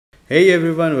Hey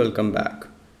everyone, welcome back.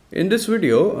 In this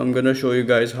video, I'm gonna show you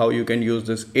guys how you can use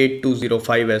this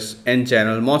 8205S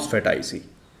N-channel Mosfet IC.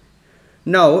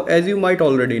 Now, as you might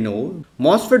already know,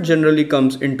 Mosfet generally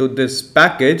comes into this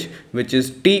package which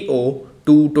is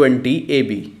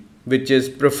TO220AB, which is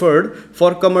preferred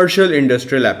for commercial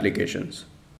industrial applications.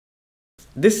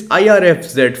 This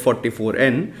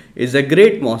IRFZ44N is a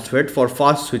great MOSFET for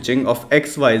fast switching of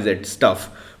XYZ stuff.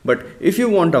 But if you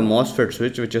want a MOSFET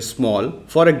switch which is small,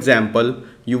 for example,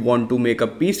 you want to make a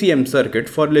PCM circuit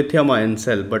for lithium ion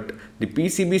cell, but the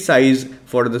PCB size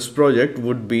for this project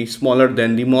would be smaller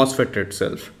than the MOSFET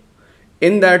itself.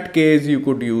 In that case, you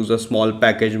could use a small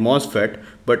package MOSFET,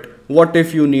 but what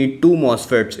if you need two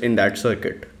MOSFETs in that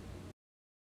circuit?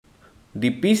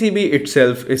 The PCB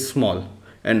itself is small,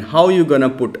 and how you gonna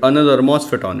put another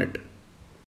MOSFET on it?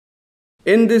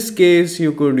 In this case,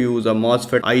 you could use a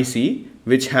Mosfet IC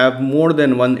which have more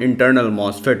than one internal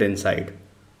MOSFET inside.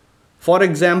 For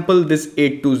example, this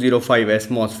 8205S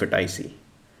Mosfet IC.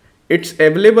 It's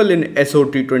available in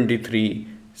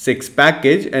SOT23/6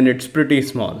 package and it's pretty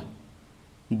small.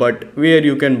 But where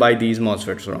you can buy these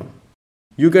MOSFETs from?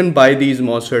 You can buy these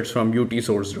MOSFETs from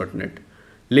utsource.net.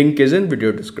 Link is in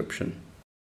video description.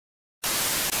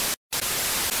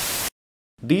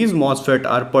 These MOSFET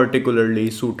are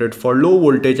particularly suited for low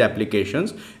voltage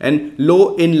applications, and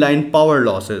low inline power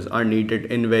losses are needed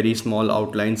in very small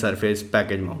outline surface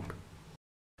package mount.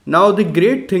 Now the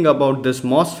great thing about this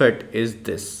MOSFET is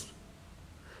this.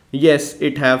 Yes,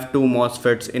 it have two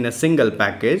MOSFETs in a single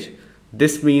package.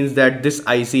 This means that this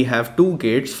IC have two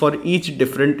gates for each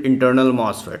different internal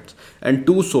MOSFETs and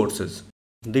two sources.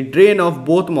 The drain of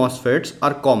both MOSFETs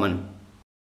are common.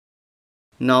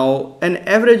 Now, an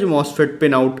average MOSFET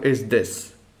pinout is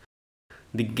this: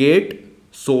 the gate,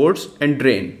 source and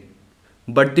drain.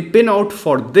 But the pinout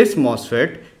for this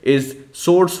MOSFET is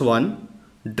source 1,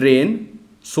 drain,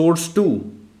 source 2,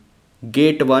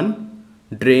 gate 1,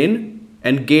 drain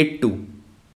and gate 2.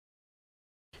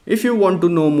 If you want to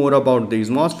know more about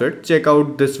these MOSFET, check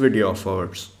out this video of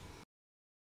ours.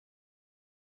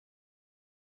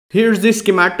 Here's the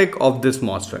schematic of this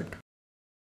MOSFET.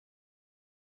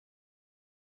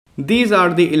 These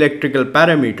are the electrical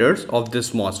parameters of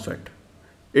this MOSFET.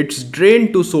 Its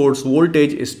drain to source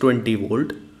voltage is 20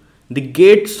 volt, the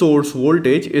gate source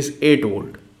voltage is 8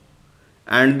 volt,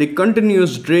 and the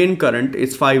continuous drain current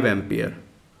is 5 ampere.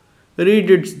 Read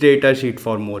its datasheet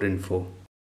for more info.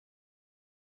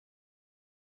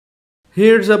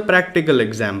 Here's a practical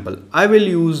example. I will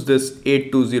use this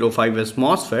 8205S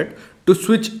MOSFET to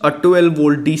switch a 12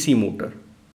 volt DC motor.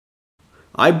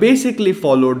 I basically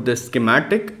followed this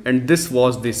schematic and this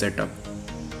was the setup.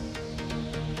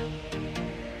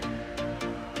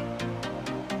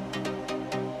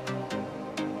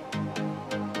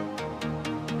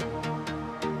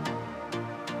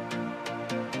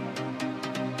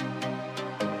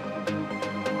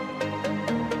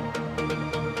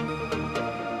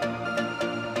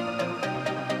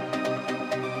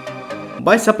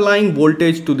 By supplying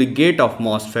voltage to the gate of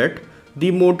MOSFET,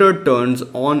 the motor turns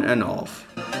on and off.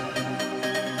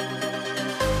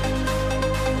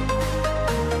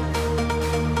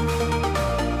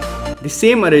 The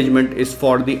same arrangement is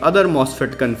for the other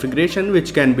MOSFET configuration,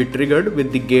 which can be triggered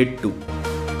with the gate 2.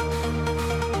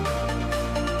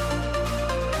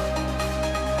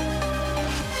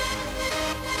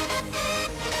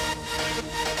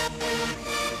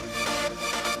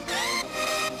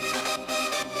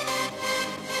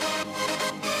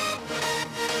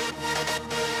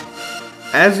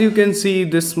 As you can see,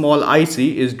 this small IC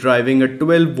is driving a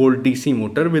 12 volt DC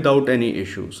motor without any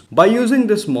issues. By using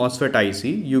this Mosfet IC,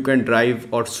 you can drive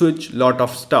or switch lot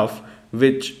of stuff,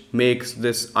 which makes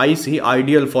this IC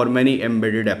ideal for many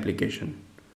embedded application.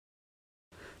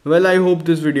 Well, I hope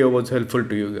this video was helpful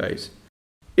to you guys.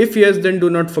 If yes, then do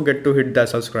not forget to hit that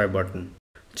subscribe button.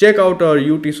 Check out our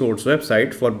UT Source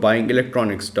website for buying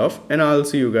electronic stuff, and I'll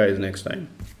see you guys next time.